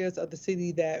the areas of the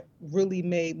city that really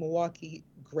made Milwaukee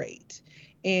great.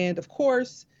 And of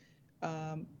course,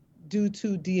 due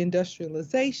to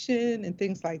deindustrialization and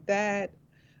things like that,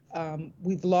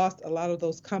 we've lost a lot of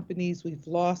those companies. We've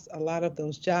lost a lot of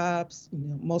those jobs.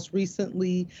 Most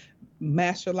recently,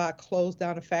 Masterlock closed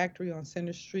down a factory on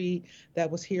Center Street that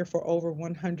was here for over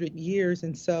 100 years.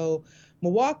 And so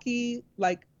Milwaukee,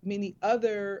 like many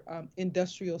other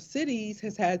industrial cities,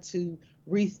 has had to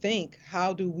rethink,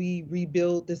 how do we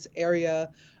rebuild this area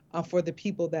for the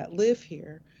people that live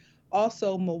here?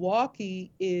 Also,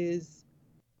 Milwaukee is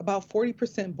about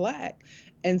 40% Black.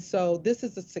 And so this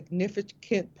is a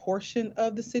significant portion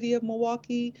of the city of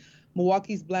Milwaukee.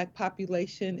 Milwaukee's Black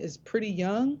population is pretty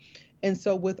young. And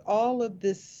so with all of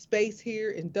this space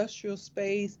here, industrial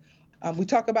space, we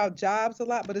talk about jobs a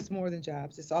lot, but it's more than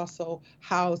jobs. It's also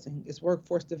housing, it's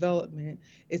workforce development,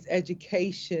 it's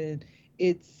education,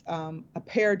 it's a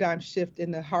paradigm shift in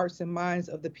the hearts and minds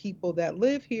of the people that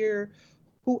live here,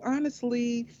 who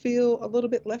honestly feel a little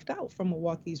bit left out from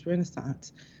Milwaukee's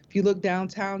Renaissance. If you look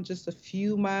downtown just a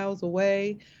few miles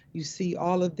away, you see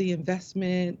all of the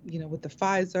investment, with the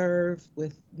Pfizer,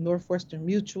 with Northwestern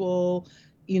Mutual,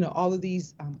 all of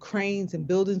these cranes and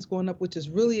buildings going up, which is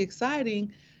really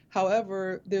exciting.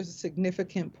 However, there's a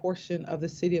significant portion of the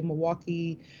city of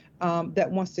Milwaukee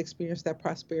that wants to experience that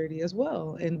prosperity as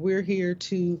well. And we're here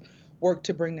to work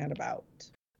to bring that about.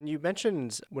 You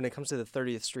mentioned when it comes to the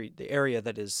 30th Street, the area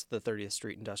that is the 30th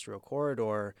Street Industrial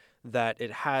Corridor, that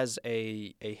it has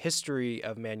a history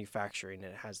of manufacturing.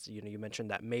 It has, you mentioned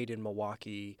that Made in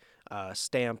Milwaukee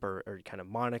stamp or kind of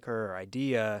moniker or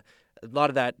idea. A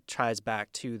lot of that ties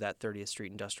back to that 30th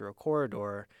Street Industrial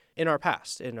Corridor in our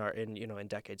past, in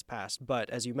decades past.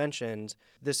 But as you mentioned,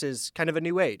 this is kind of a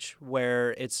new age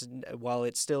where while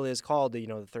it still is called the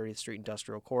 30th Street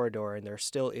Industrial Corridor, and there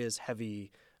still is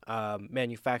heavy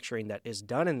manufacturing that is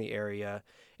done in the area,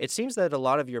 it seems that a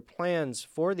lot of your plans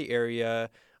for the area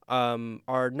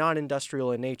are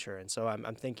non-industrial in nature. And so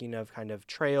I'm thinking of kind of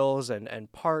trails and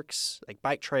parks, like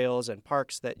bike trails and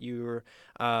parks that you're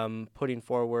putting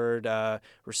forward,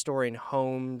 restoring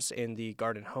homes in the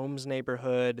Garden Homes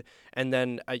neighborhood, and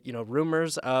then,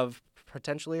 rumors of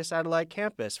potentially a satellite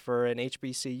campus for an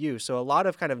HBCU. So a lot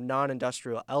of kind of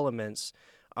non-industrial elements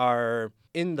are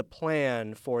in the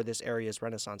plan for this area's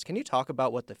renaissance. Can you talk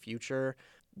about what the future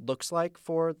looks like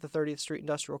for the 30th Street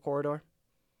Industrial Corridor?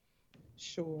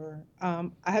 Sure. I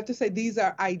have to say these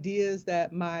are ideas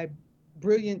that my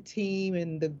brilliant team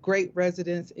and the great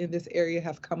residents in this area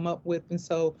have come up with. And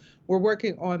so we're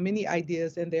working on many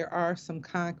ideas, and there are some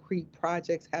concrete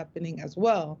projects happening as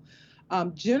well.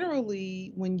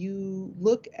 Generally, when you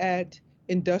look at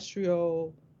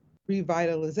industrial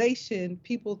revitalization,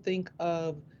 people think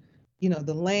of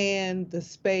the land, the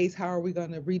space. How are we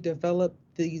going to redevelop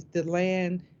the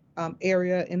land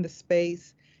area in the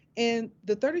space? And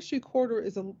the 30th Street corridor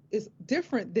is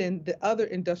different than the other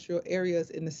industrial areas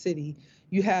in the city.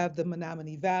 You have the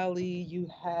Menominee Valley, you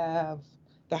have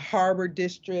the Harbor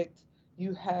District,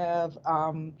 you have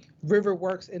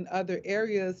Riverworks and other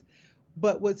areas.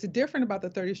 But what's different about the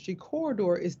 30th Street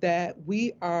corridor is that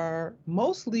we are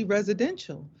mostly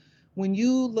residential. When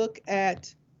you look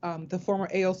at the former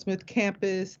A.O. Smith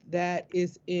campus that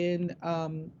is in,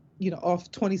 off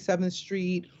 27th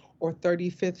Street or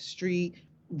 35th Street,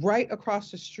 right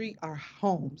across the street are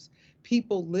homes.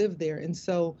 People live there. And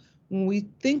so when we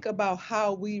think about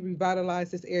how we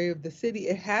revitalize this area of the city,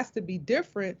 it has to be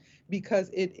different because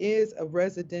it is a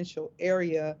residential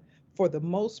area for the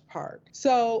most part.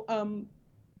 So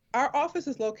our office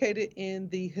is located in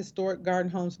the historic Garden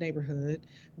Homes neighborhood.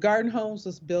 Garden Homes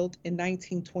was built in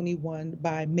 1921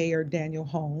 by Mayor Daniel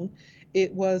Hone.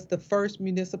 It was the first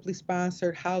municipally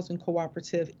sponsored housing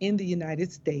cooperative in the United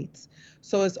States.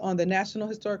 So it's on the National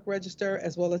Historic Register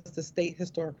as well as the State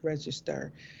Historic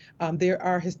Register. There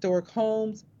are historic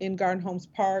homes in Garden Homes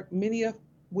Park, many of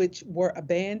which were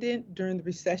abandoned during the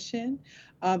recession.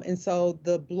 And so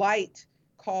the blight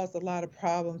caused a lot of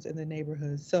problems in the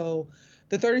neighborhood. So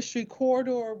the 30th Street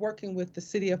corridor, working with the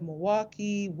city of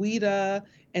Milwaukee, WIDA,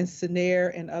 and SENER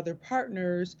and other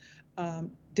partners,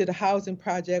 did a housing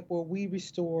project where we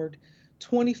restored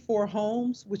 24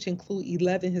 homes, which include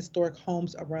 11 historic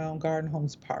homes around Garden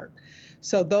Homes Park.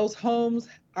 So those homes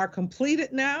are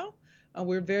completed now.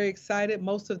 We're very excited.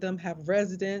 Most of them have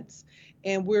residents,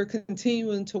 and we're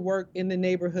continuing to work in the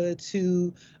neighborhood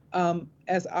to,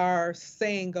 as our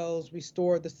saying goes,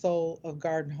 restore the soul of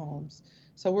Garden Homes.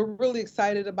 So we're really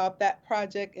excited about that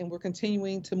project, and we're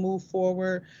continuing to move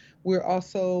forward. We're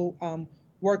also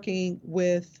working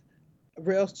with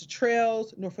Rails to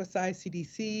Trails, Norfolk Side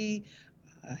CDC,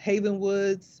 Haven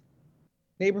Woods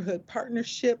Neighborhood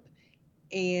Partnership,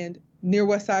 and Near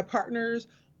West Side Partners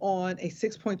on a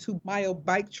 6.2-mile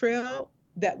bike trail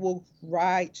that will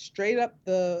ride straight up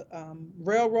the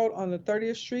railroad on the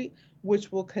 30th Street,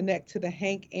 which will connect to the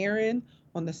Hank Aaron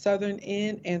on the southern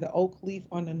end and the Oak Leaf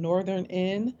on the northern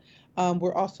end.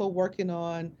 We're also working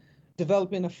on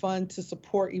developing a fund to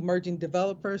support emerging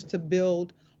developers to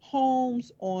build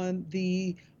homes on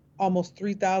the almost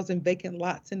 3,000 vacant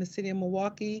lots in the city of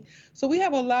Milwaukee. So we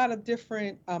have a lot of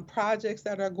different projects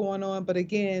that are going on. But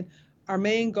again, our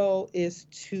main goal is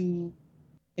to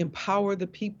empower the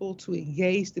people, to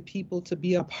engage the people, to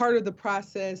be a part of the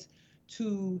process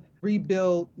to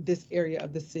rebuild this area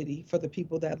of the city for the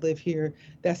people that live here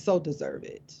that so deserve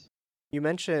it. You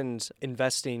mentioned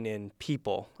investing in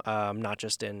people, not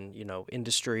just in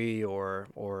industry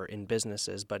or in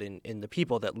businesses, but in the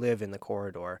people that live in the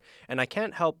corridor. And I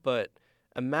can't help but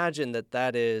imagine that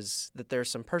there's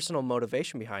some personal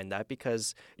motivation behind that,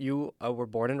 because you were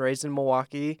born and raised in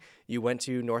Milwaukee. You went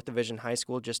to North Division High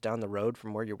School just down the road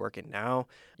from where you're working now.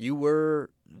 You were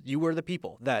the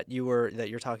people that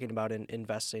you're talking about and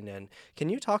investing in. Can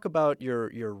you talk about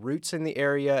your roots in the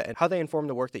area and how they inform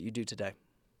the work that you do today?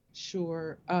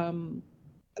 Sure.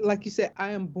 Like you said,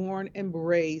 I am born and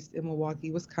raised in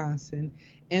Milwaukee, Wisconsin,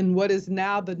 in what is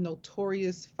now the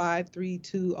notorious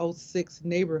 53206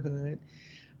 neighborhood.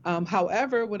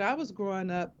 However, when I was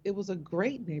growing up, it was a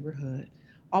great neighborhood.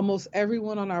 Almost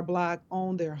everyone on our block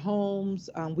owned their homes.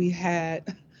 We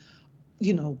had,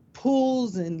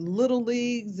 pools and little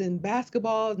leagues and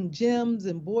basketballs and gyms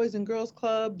and boys and girls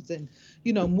clubs and,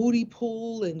 Moody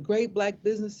Pool and great Black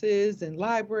businesses and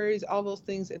libraries, all those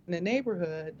things in the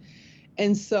neighborhood.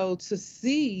 And so to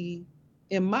see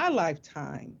in my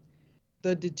lifetime,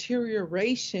 the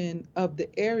deterioration of the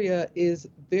area is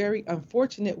very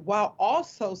unfortunate, while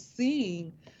also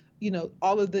seeing,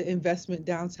 all of the investment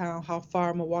downtown, how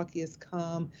far Milwaukee has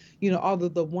come, all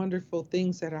of the wonderful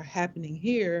things that are happening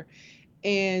here.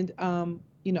 And,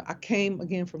 I came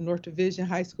again from North Division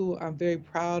High School. I'm very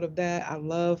proud of that. I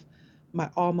love my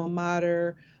alma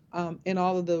mater and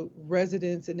all of the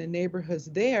residents in the neighborhoods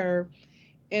there.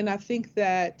 And I think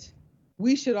that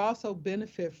we should also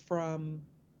benefit from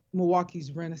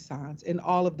Milwaukee's renaissance and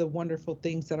all of the wonderful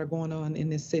things that are going on in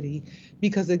this city.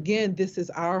 Because again, this is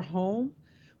our home.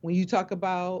 When you talk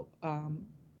about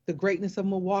the greatness of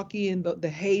Milwaukee and the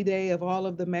heyday of all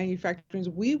of the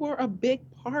manufacturing, we were a big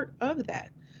part of that.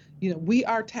 We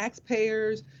are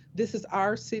taxpayers. This is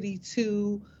our city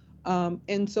too.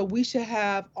 And so we should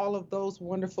have all of those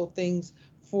wonderful things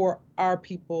for our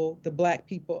people, the Black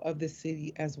people of the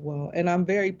city as well. And I'm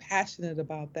very passionate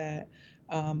about that.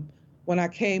 When I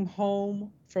came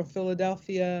home from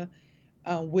Philadelphia,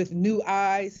 with new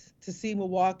eyes to see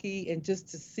Milwaukee and just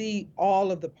to see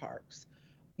all of the parks,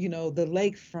 the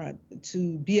lakefront,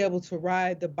 to be able to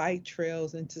ride the bike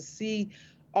trails and to see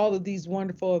all of these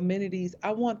wonderful amenities.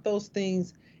 I want those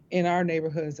things in our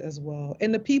neighborhoods as well.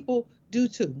 And the people do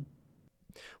too.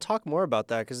 Talk more about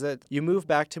that, because that you moved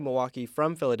back to Milwaukee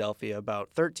from Philadelphia about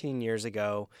 13 years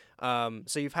ago.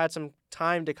 So you've had some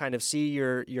time to kind of see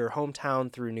your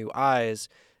hometown through new eyes.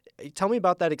 Tell me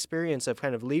about that experience of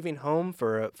kind of leaving home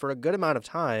for a good amount of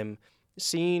time,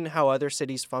 seeing how other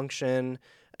cities function,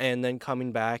 and then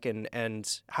coming back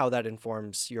and how that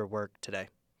informs your work today.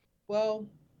 Well,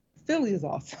 Philly is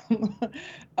awesome.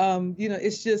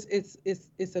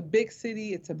 It's a big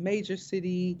city. It's a major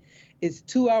city. It's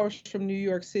 2 hours from New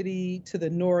York City to the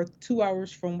north, 2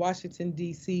 hours from Washington,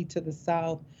 D.C. to the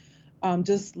south.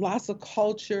 Just lots of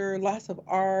culture, lots of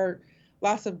art,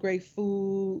 lots of great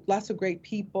food, lots of great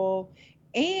people,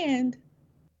 and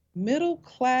middle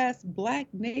class Black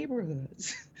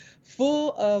neighborhoods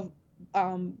full of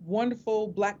wonderful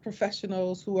Black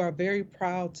professionals who are very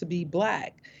proud to be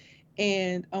Black.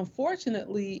 And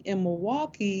unfortunately, in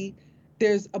Milwaukee,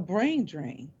 there's a brain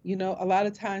drain. A lot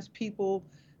of times people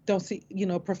don't see,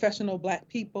 professional Black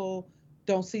people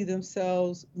don't see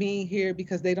themselves being here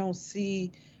because they don't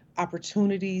see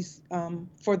opportunities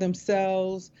for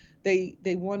themselves. They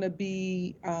want to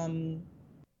be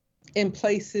in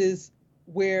places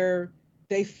where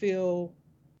they feel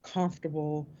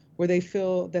comfortable, where they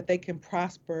feel that they can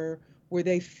prosper, where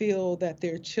they feel that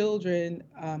their children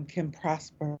can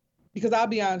prosper. Because I'll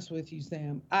be honest with you,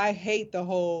 Sam, I hate the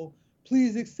whole,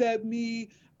 please accept me,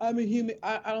 I'm a human.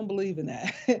 I don't believe in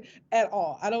that at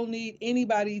all. I don't need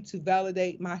anybody to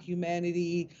validate my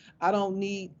humanity. I don't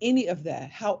need any of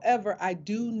that. However, I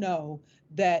do know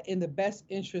that in the best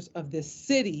interest of this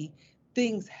city,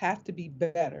 things have to be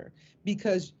better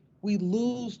because we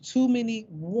lose too many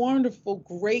wonderful,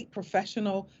 great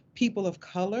professional people of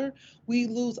color. We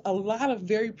lose a lot of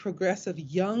very progressive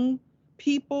young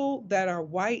people that are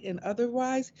white and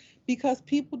otherwise because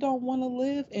people don't want to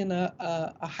live in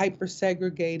a hyper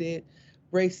segregated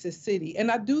racist city. And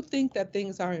I do think that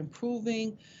things are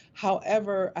improving.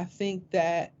 However, I think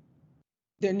that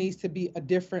there needs to be a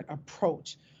different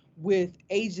approach with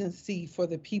agency for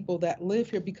the people that live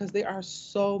here because there are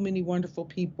so many wonderful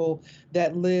people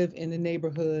that live in the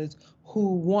neighborhoods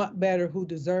who want better, who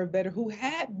deserve better, who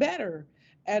had better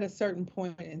at a certain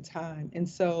point in time. And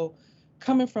so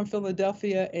coming from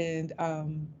Philadelphia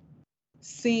and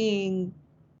seeing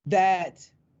that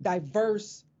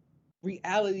diverse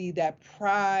reality, that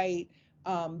pride,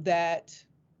 that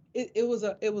it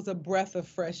was a breath of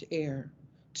fresh air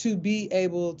to be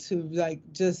able to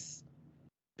just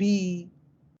be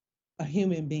a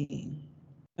human being.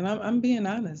 And I'm being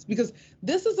honest because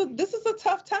this is a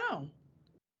tough town.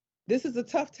 This is a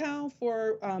tough town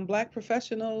for Black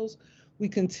professionals. We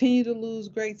continue to lose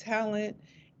great talent,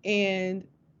 and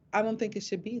I don't think it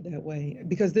should be that way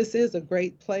because this is a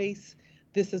great place.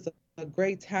 This is a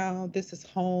great town. This is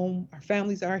home. Our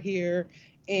families are here,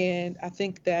 and I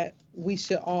think that we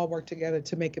should all work together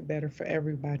to make it better for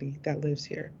everybody that lives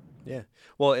here. Yeah.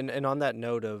 Well, and on that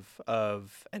note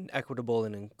of an equitable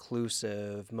and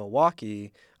inclusive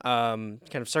Milwaukee, kind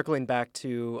of circling back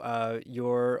to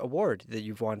your award that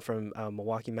you've won from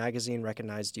Milwaukee Magazine,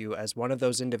 recognized you as one of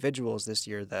those individuals this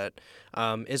year that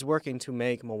is working to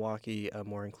make Milwaukee a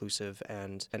more inclusive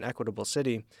and an equitable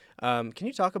city. Can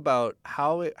you talk about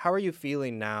how are you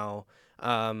feeling now?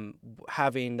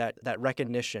 Having that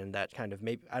recognition, that kind of,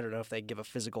 maybe, I don't know if they give a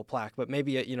physical plaque, but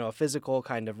maybe a physical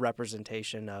kind of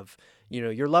representation of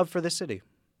your love for the city.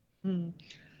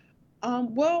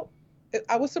 Well,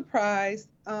 I was surprised,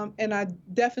 and I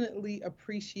definitely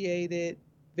appreciate it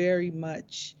very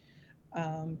much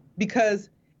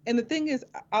because, and the thing is,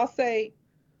 I'll say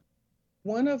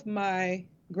one of my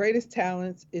greatest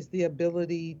talents is the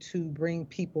ability to bring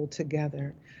people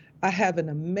together. I have an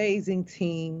amazing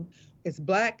team. It's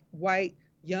Black, white,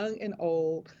 young, and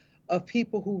old, of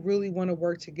people who really want to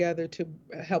work together to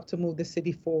help to move the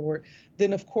city forward.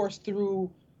 Then, of course,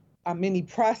 through many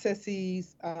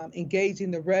processes, engaging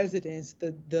the residents,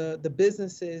 the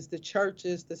businesses, the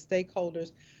churches, the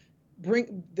stakeholders,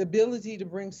 bring the ability to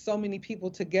bring so many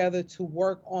people together to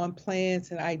work on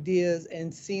plans and ideas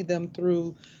and see them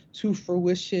through to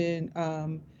fruition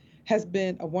has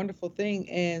been a wonderful thing.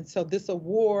 And so this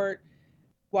award,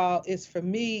 while it's for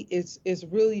me, it's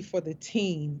really for the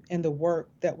team and the work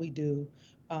that we do,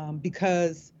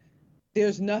 because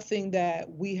there's nothing that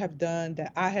we have done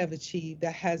that I have achieved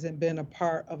that hasn't been a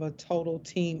part of a total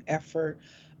team effort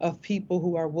of people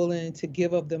who are willing to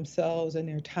give of themselves and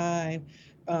their time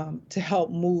to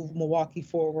help move Milwaukee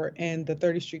forward and the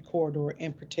 30th Street corridor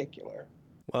in particular.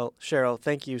 Well, Cheryl,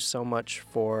 thank you so much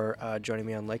for joining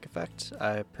me on Lake Effect.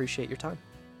 I appreciate your time.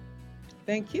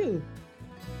 Thank you.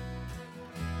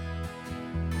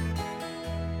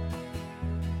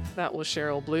 That was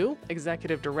Cheryl Blue,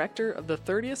 Executive Director of the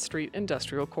 30th Street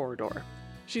Industrial Corridor.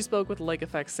 She spoke with Lake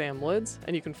Effect's Sam Woods,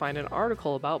 and you can find an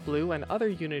article about Blue and other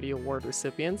Unity Award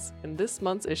recipients in this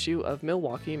month's issue of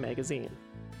Milwaukee Magazine.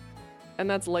 And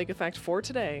that's Lake Effect for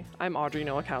today. I'm Audrey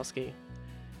Nowakowski.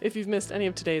 If you've missed any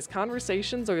of today's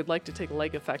conversations or you'd like to take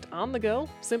Lake Effect on the go,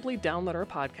 simply download our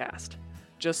podcast.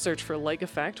 Just search for Lake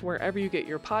Effect wherever you get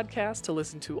your podcast to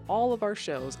listen to all of our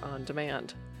shows on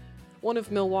demand. One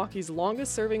of Milwaukee's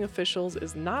longest-serving officials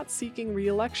is not seeking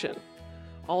re-election.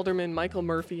 Alderman Michael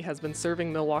Murphy has been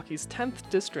serving Milwaukee's 10th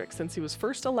district since he was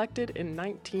first elected in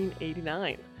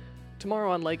 1989.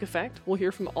 Tomorrow on Lake Effect, we'll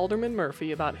hear from Alderman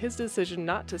Murphy about his decision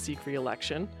not to seek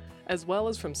re-election, as well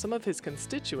as from some of his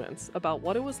constituents about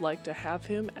what it was like to have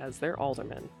him as their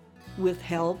alderman. With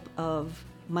help of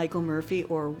Michael Murphy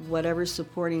or whatever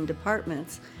supporting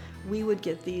departments, we would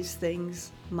get these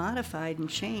things modified and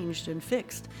changed and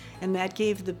fixed. And that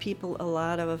gave the people a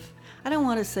lot of, I don't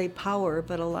want to say power,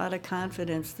 but a lot of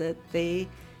confidence that they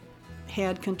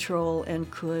had control and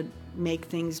could make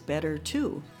things better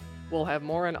too. We'll have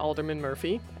more on Alderman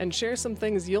Murphy and share some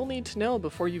things you'll need to know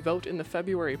before you vote in the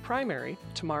February primary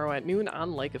tomorrow at noon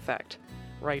on Lake Effect,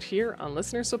 right here on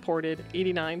listener-supported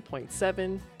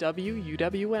 89.7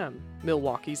 WUWM,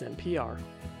 Milwaukee's NPR.